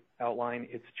tight outline.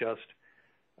 It's just,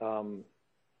 I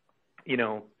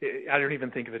don't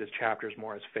even think of it as chapters,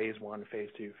 more as phase 1, phase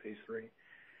 2, phase 3,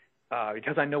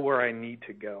 because I know where I need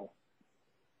to go.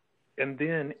 And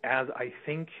then as I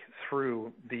think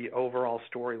through the overall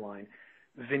storyline,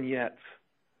 vignettes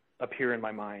appear in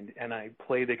my mind, and I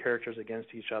play the characters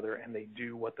against each other, and they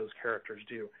do what those characters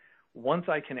do. Once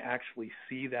I can actually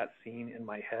see that scene in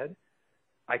my head,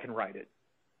 I can write it.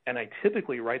 And I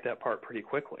typically write that part pretty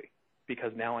quickly,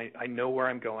 because now I know where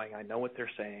I'm going, I know what they're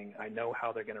saying, I know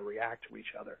how they're going to react to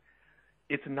each other.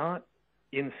 It's not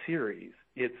in series.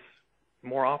 It's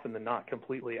more often than not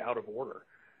completely out of order.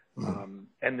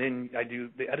 And then I do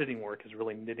the editing work is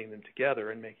really knitting them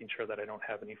together and making sure that I don't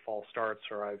have any false starts,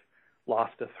 or I've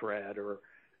lost a thread, or,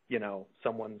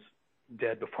 someone's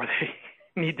dead before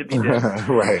they need to be dead.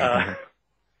 Right.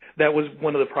 That was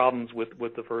one of the problems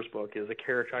with the first book, is a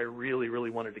character I really, really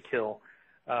wanted to kill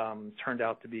turned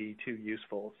out to be too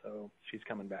useful, so she's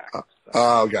coming back.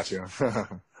 Oh, gotcha.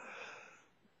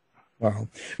 Wow.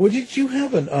 Well, did you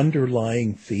have an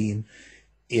underlying theme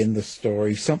in the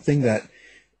story, something that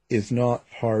is not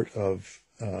part of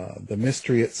the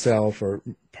mystery itself, or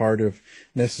part of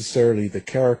necessarily the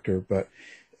character, but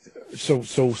so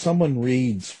someone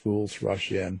reads Fools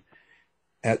Rush In.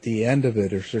 At the end of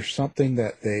it, is there something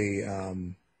that they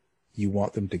you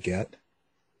want them to get?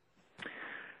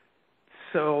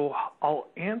 So I'll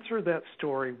answer that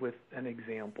story with an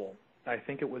example. I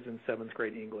think it was in 7th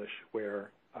grade English,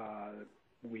 where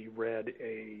we read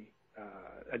a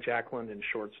Jack London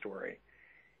short story,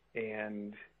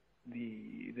 and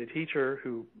the teacher,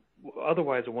 who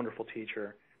otherwise a wonderful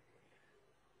teacher,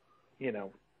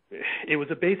 it was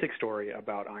a basic story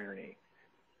about irony.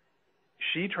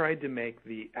 She tried to make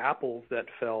the apples that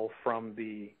fell from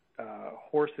the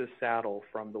horse's saddle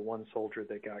from the one soldier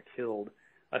that got killed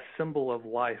a symbol of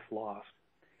life lost.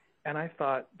 And I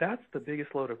thought, that's the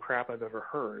biggest load of crap I've ever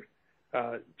heard.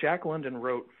 Jack London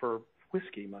wrote for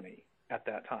whiskey money at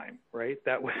that time, right?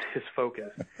 That was his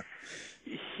focus.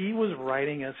 He was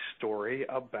writing a story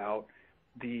about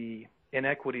the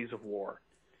inequities of war.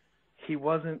 He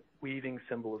wasn't weaving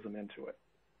symbolism into it.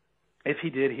 If he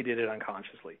did it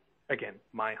unconsciously. Again,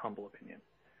 my humble opinion.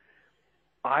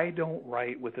 I don't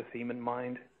write with a theme in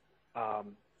mind.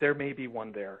 There may be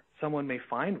one there. Someone may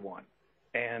find one,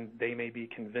 and they may be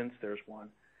convinced there's one.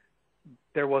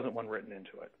 There wasn't one written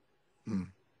into it. Hmm.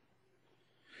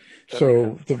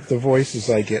 So the voices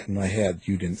I get in my head,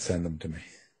 you didn't send them to me.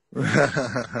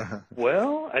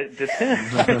 Well, it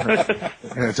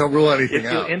depends. Don't rule anything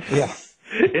out.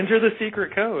 Enter the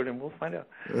secret code, and we'll find out.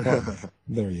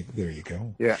 There you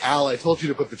go. Yeah, Al, I told you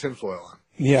to put the tinfoil on.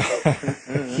 Yeah.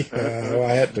 Well,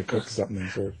 I had to cook something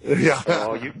first. Yeah.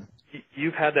 Oh,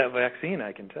 you've had that vaccine,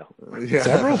 I can tell. Yeah.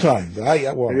 Several times.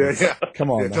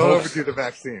 Come on. Yeah, don't overdo the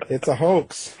vaccine. It's a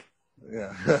hoax.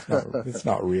 Yeah. It's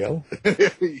not real.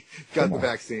 He got the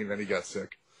vaccine, then he got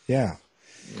sick. Yeah.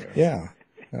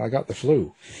 I got the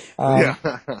flu.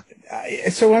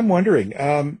 So I'm wondering,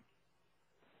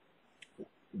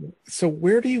 so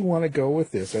where do you want to go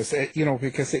with this? I say,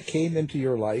 because it came into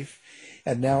your life,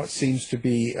 and now it seems to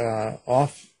be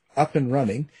up and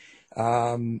running.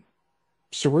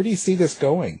 So where do you see this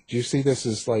going? Do you see this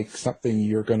as like something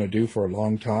you're going to do for a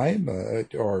long time,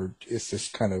 or is this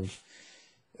kind of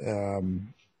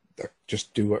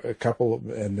just do a couple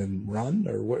and then run,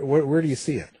 or where do you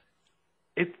see it?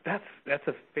 That's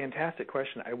a fantastic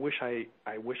question. I wish I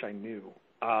knew.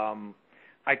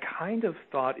 I kind of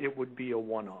thought it would be a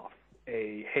one-off.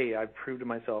 Hey, I've proved to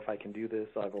myself I can do this.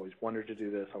 I've always wanted to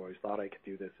do this. I always thought I could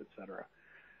do this, etc.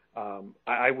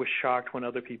 I was shocked when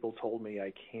other people told me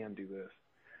I can do this.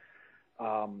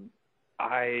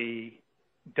 I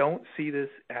don't see this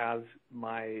as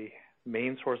my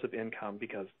main source of income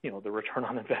because, the return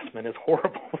on investment is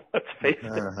horrible. Let's face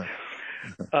it.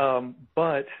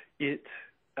 But it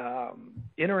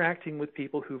interacting with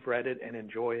people who've read it and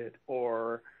enjoy it,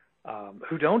 or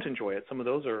who don't enjoy it, some of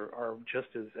those are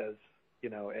just as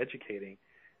educating.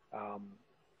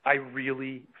 I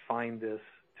really find this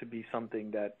to be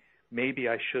something that maybe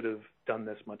I should have done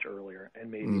this much earlier, and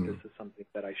maybe this is something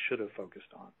that I should have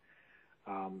focused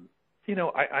on.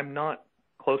 I'm not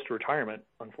close to retirement,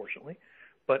 unfortunately,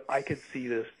 but I could see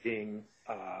this being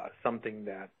something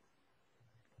that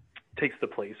takes the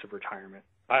place of retirement.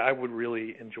 I would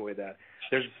really enjoy that.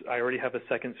 I already have a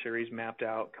second series mapped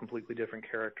out, completely different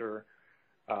character.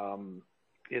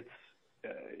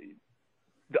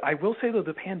 I will say though,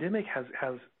 the pandemic has,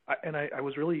 and I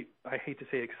was really, I hate to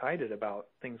say, excited about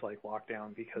things like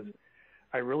lockdown, because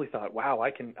I really thought, wow,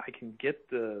 I can get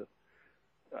the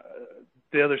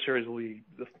other series will be,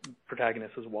 the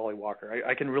protagonist is Wally Walker.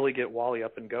 I can really get Wally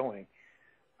up and going.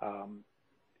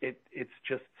 It's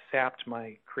just sapped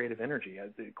my creative energy.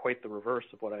 Quite the reverse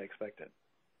of what I expected.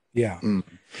 Yeah.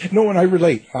 No, and I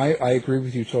relate. I agree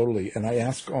with you totally. And I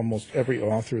ask almost every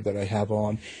author that I have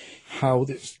on how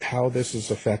this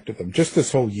has affected them. Just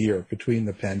this whole year, between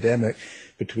the pandemic,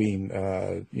 between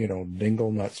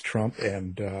Dingle Nuts Trump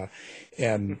and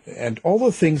all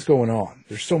the things going on.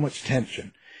 There's so much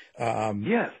tension.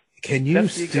 Yes. Can you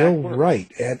still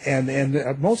write?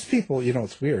 And most people,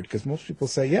 it's weird, because most people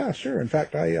say, yeah, sure. In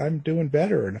fact, I'm doing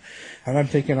better. And I'm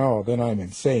thinking, oh, then I'm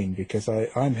insane, because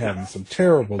I'm having some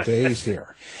terrible days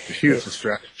here. Huge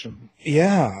distraction.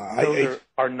 Yeah. Those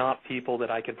are not people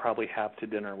that I could probably have to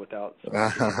dinner without.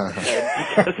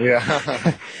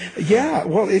 Yeah. Yeah.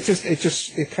 Well,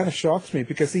 it kind of shocks me,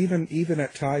 because even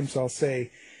at times I'll say,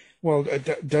 well,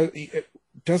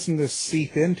 doesn't this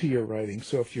seep into your writing?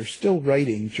 So if you're still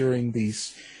writing during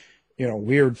these,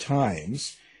 weird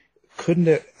times, couldn't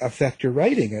it affect your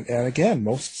writing? And again,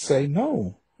 most say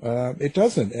no, it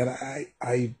doesn't. And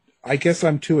I guess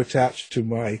I'm too attached to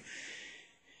my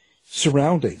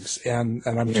surroundings, and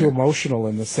I'm too emotional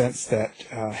in the sense that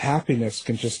happiness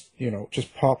can just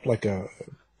pop like a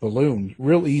balloon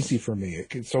real easy for me.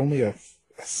 It's only a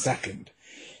second.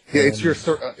 Yeah, it's your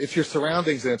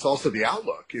surroundings, and it's also the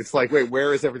outlook. It's like, wait,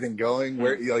 where is everything going?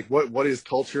 Where, what is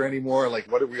culture anymore? Like,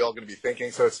 what are we all going to be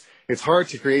thinking? So it's hard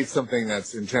to create something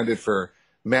that's intended for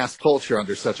mass culture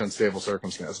under such unstable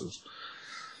circumstances.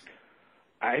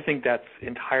 I think that's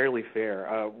entirely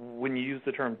fair. When you use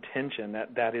the term tension,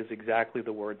 that is exactly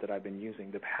the word that I've been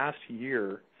using. The past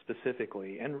year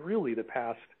specifically, and really the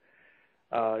past,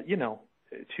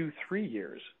 2-3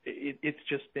 years, it's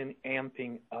just been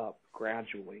amping up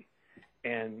gradually.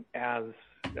 And as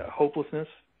hopelessness,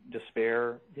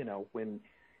 despair, when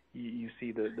you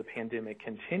see the pandemic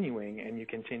continuing, and you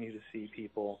continue to see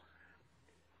people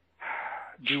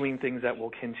doing things that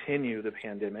will continue the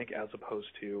pandemic as opposed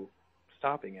to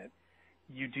stopping it,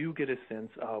 you do get a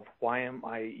sense of why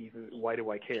do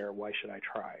I care? Why should I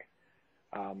try?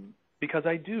 Because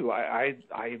I do. I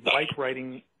like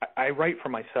writing. I write for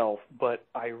myself, but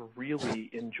I really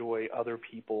enjoy other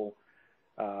people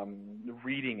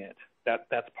reading it.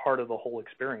 That's part of the whole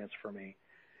experience for me.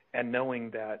 And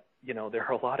knowing that, there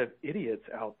are a lot of idiots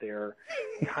out there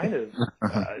kind of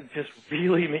just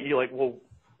really make you like, well,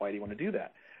 why do you want to do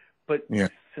that? But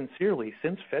sincerely,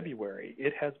 since February,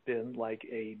 it has been like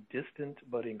a distant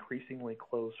but increasingly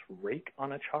close rake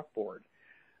on a chalkboard.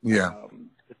 Yeah.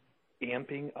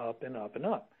 Amping up and up and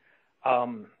up.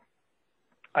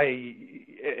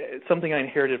 Something I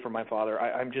inherited from my father.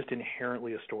 I'm just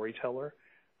inherently a storyteller.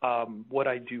 What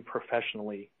I do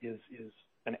professionally is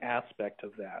an aspect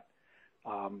of that.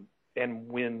 And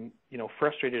when,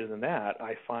 frustrated in that,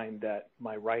 I find that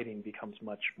my writing becomes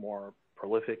much more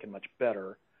prolific and much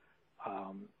better.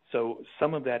 So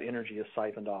some of that energy is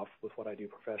siphoned off with what I do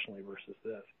professionally versus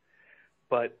this.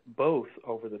 But both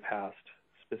over the past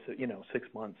 6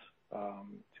 months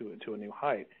to a new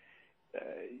height,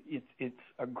 it's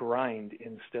a grind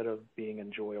instead of being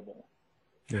enjoyable.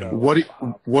 Yeah. So,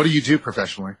 what do you do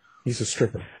professionally? He's a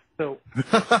stripper. So,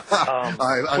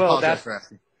 I apologize for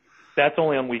asking. That's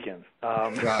only on weekends.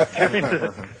 During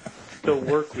the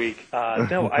work week,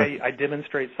 no, I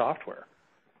demonstrate software.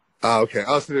 Okay.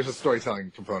 Oh, so there's a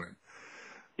storytelling component.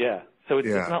 Yeah. So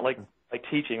it's not like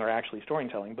teaching or actually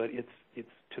storytelling, but it's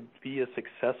to be a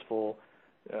successful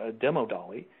demo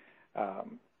dolly.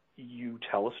 You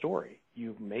tell a story.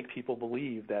 You make people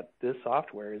believe that this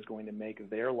software is going to make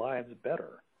their lives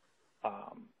better.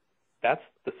 That's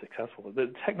the successful.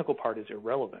 The technical part is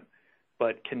irrelevant,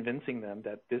 but convincing them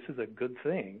that this is a good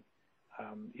thing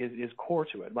is core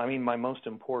to it. I mean, my most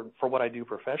important, for what I do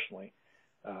professionally,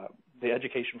 the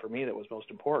education for me that was most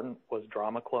important was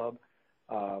drama club,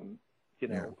 and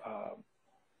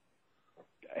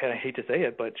I hate to say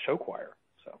it, but show choir.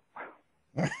 So.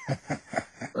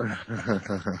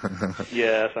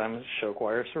 Yes, I'm a show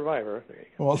choir survivor. There you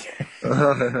go. Well,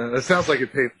 it sounds like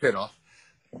it paid off.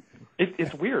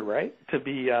 It's weird, right? To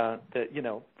be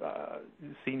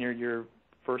senior year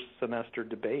first semester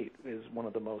debate is one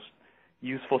of the most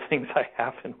useful things I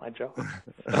have in my job.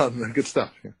 Good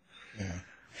stuff. Yeah.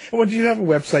 Well, do you have a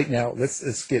website now?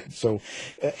 Let's get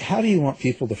how do you want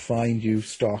people to find you,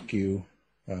 stalk you?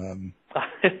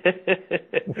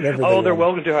 Whatever oh, they they're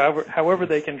want. welcome to however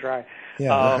they can try.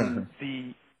 Yeah.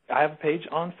 I have a page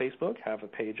on Facebook, have a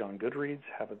page on Goodreads,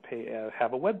 have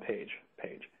a web page.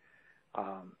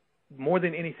 More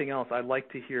than anything else, I'd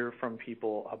like to hear from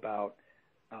people about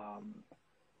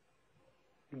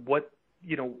what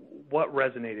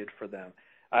resonated for them.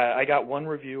 I got one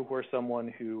review where someone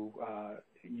who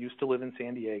used to live in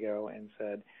San Diego and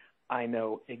said, "I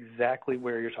know exactly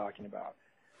where you're talking about."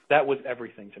 That was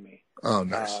everything to me. Oh,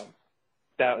 nice.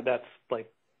 That's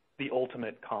like the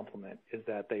ultimate compliment, is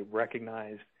that they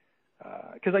recognized,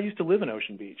 because I used to live in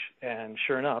Ocean Beach, and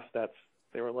sure enough,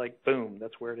 they were like, boom,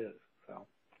 that's where it is. So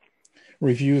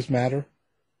Reviews matter?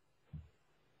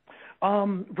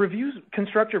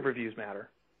 Constructive reviews matter.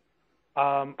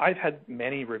 I've had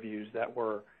many reviews that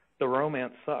were, the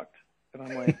romance sucked. And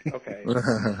I'm like, okay,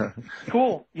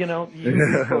 cool. You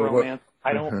read for romance.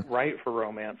 I don't write for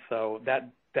romance, so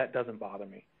that doesn't bother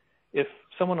me. If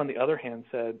someone on the other hand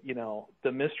said,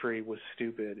 the mystery was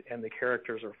stupid and the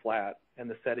characters are flat and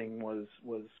the setting was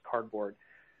cardboard,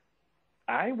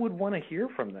 I would want to hear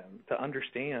from them to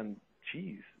understand,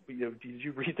 geez, did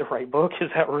you read the right book?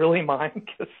 Is that really mine?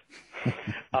 'Cause,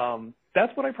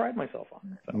 that's what I pride myself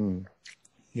on. So.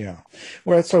 Yeah.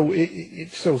 Well,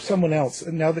 so someone else,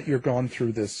 now that you're gone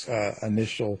through this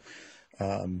initial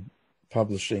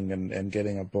publishing and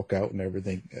getting a book out and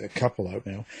everything, a couple out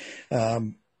now,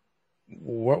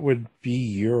 what would be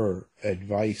your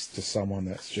advice to someone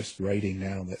that's just writing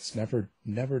now, that's never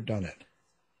done it?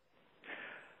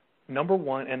 Number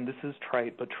one, and this is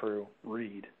trite but true,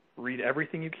 read. Read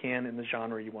everything you can in the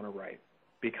genre you want to write,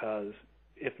 because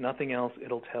if nothing else,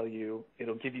 it'll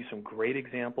give you some great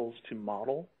examples to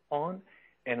model on,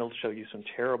 and it'll show you some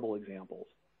terrible examples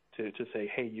to say,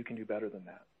 hey, you can do better than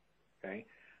that. Okay.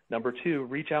 Number two,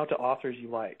 reach out to authors you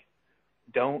like.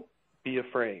 Don't be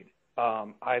afraid.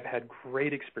 I've had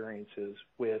great experiences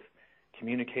with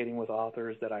communicating with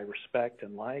authors that I respect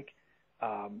and like.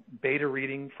 Beta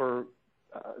reading for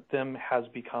them has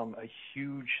become a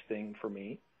huge thing for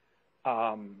me.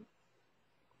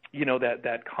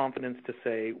 That confidence to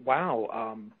say,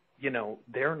 wow,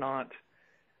 they're not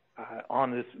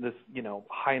on this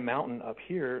high mountain up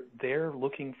here. They're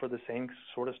looking for the same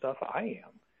sort of stuff I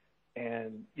am.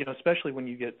 And, especially when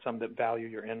you get some that value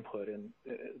your input, and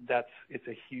it's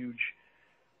a huge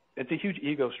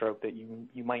ego stroke that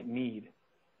you might need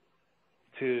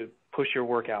to push your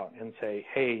work out and say,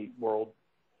 hey, world,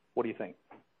 what do you think?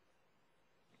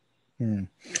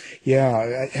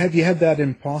 Yeah. Have you had that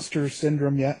imposter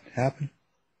syndrome yet happen?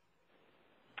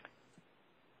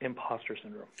 Imposter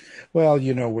syndrome. Well,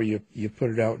 where you put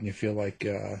it out and you feel like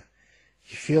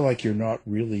you're not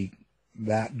really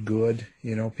that good.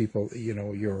 People,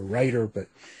 you're a writer, but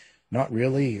not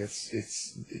really. It's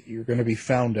you're going to be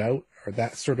found out, or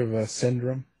that sort of a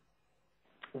syndrome.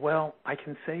 Well, I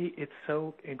can say it's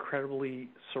so incredibly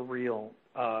surreal.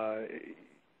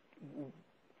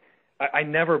 I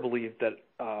never believed that,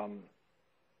 and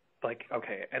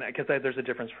I guess there's a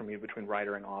difference for me between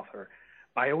writer and author.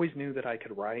 I always knew that I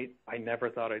could write. I never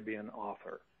thought I'd be an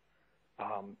author.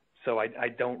 So I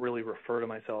don't really refer to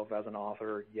myself as an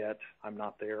author yet. I'm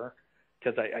not there,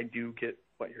 because I do get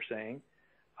what you're saying.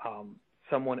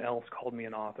 Someone else called me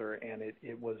an author, and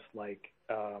it was like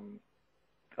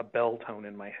a bell tone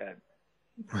in my head.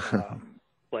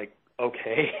 Like,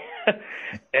 okay.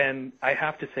 And I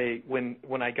have to say,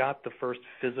 when I got the first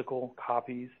physical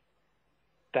copies,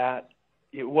 that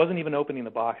it wasn't even opening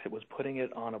the box, it was putting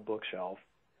it on a bookshelf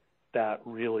that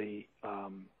really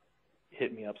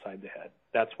hit me upside the head.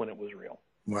 That's when it was real.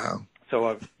 Wow.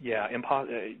 So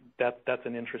that's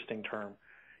an interesting term.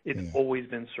 It's always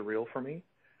been surreal for me.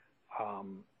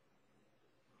 I'm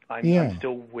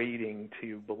still waiting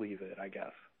to believe it, I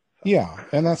guess. So. Yeah,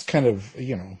 and that's kind of,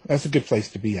 that's a good place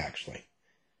to be, actually.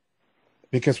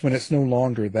 Because when it's no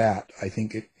longer that, I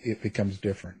think it becomes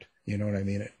different. You know what I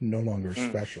mean? It no longer is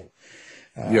special.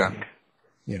 For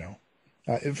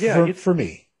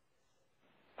me.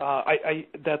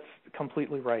 That's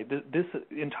completely right. This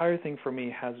entire thing for me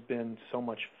has been so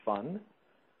much fun.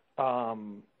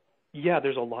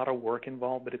 There's a lot of work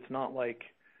involved, but it's not like,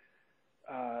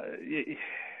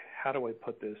 how do I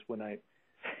put this when I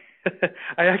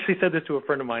actually said this to a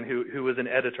friend of mine who was an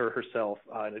editor herself,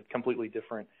 in a completely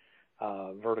different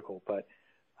vertical, but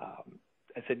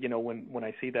I said, when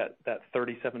I see that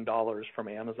 $37 from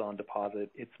Amazon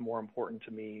deposit, it's more important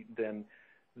to me than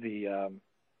the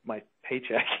my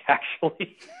paycheck,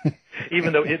 actually,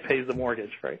 even though it pays the mortgage,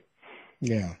 right?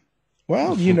 Yeah.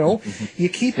 Well, you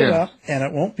keep it up, and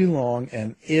it won't be long,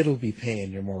 and it'll be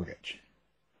paying your mortgage.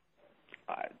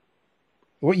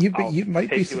 You might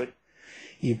be.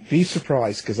 you'd be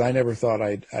surprised, because I never thought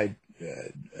I'd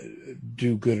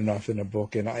do good enough in a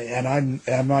book, and I'm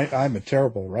a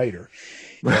terrible writer,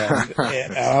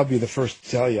 and I'll be the first to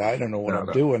tell you I don't know what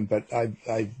I'm doing, but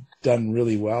I've done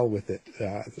really well with it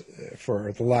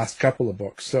for the last couple of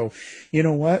books. So, you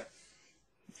know what?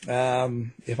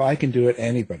 If I can do it,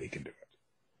 anybody can do it.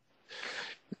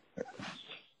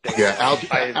 Yeah,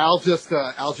 Al just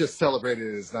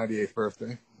celebrated his 98th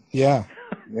birthday. Yeah.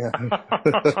 Yeah.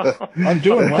 I'm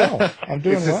doing well.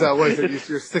 It's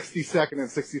your 62nd and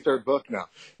 63rd book now.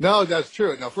 No, that's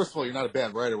true. Now, first of all, you're not a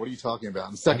bad writer. What are you talking about?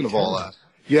 And second of all,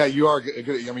 yeah, you are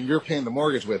good. I mean, you're paying the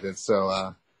mortgage with it.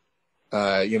 So,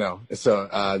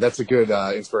 that's a good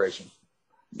inspiration.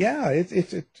 Yeah,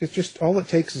 it's just, all it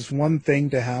takes is one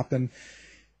thing to happen.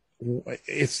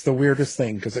 It's the weirdest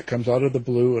thing, because it comes out of the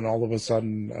blue, and all of a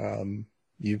sudden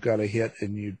you've got a hit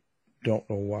and you don't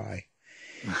know why.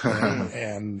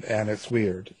 and it's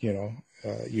weird,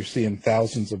 you're seeing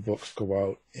thousands of books go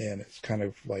out, and it's kind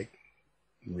of like,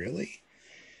 really?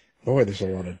 Boy, there's a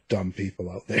lot of dumb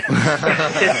people out there.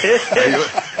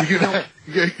 you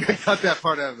cut that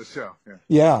part out of the show.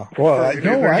 Yeah. Well, I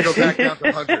know. Go back down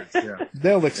to hundreds. Yeah.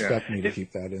 They'll expect me to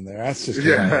keep that in there. That's just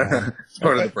it's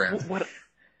part of the brand.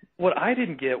 What I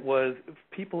didn't get was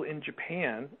people in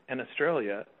Japan and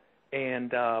Australia,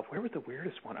 and where was the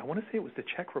weirdest one? I want to say it was the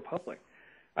Czech Republic.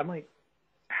 I'm like,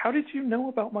 how did you know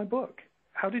about my book?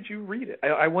 How did you read it?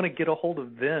 I want to get a hold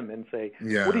of them and say,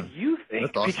 what did you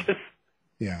think? That's awesome.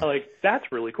 Because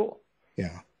that's really cool.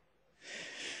 Yeah.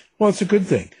 Well, it's a good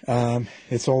thing.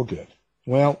 It's all good.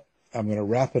 Well, I'm going to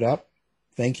wrap it up.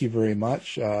 Thank you very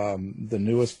much. The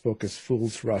newest book is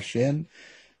Fools Rush In.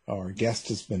 Our guest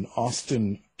has been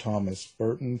Austin Thomas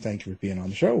Burton. Thank you for being on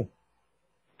the show.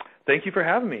 Thank you for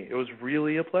having me. It was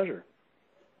really a pleasure.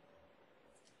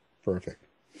 Perfect.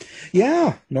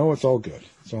 Yeah. No, it's all good.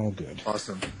 It's all good.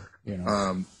 Awesome.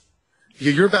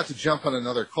 You're about to jump on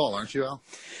another call, aren't you, Al?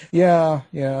 Yeah.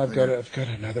 I've got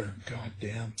another.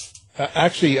 Goddamn.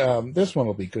 Actually, this one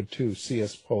will be good too.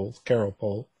 C.S. Pohl, Carol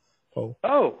Pohl.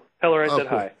 Oh, tell her I said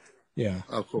cool. hi. Yeah.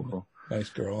 Oh, cool. Nice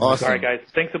girl. Awesome. All right, guys.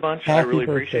 Thanks a bunch. Happy I really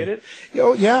birthday. appreciate it.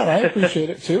 Oh, yeah, I appreciate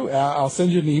it too. I'll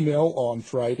send you an email on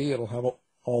Friday. It'll have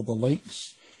all the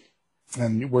links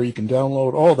and where you can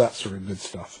download all that sort of good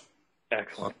stuff.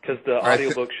 Excellent. Because the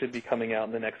audiobook should be coming out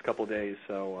in the next couple of days,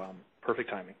 so perfect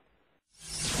timing.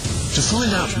 To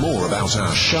find out more about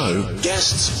our show,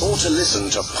 guests, or to listen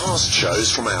to past shows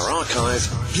from our archive,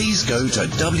 please go to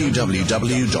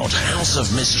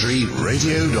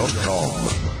www.houseofmysteryradio.com.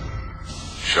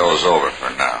 Show's over for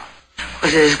now.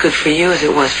 Was it as good for you as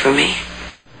it was for me?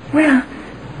 Well,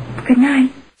 good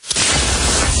night.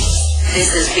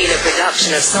 This has been a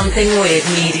production of Something Weird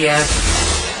Media.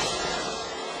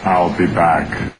 I'll be back.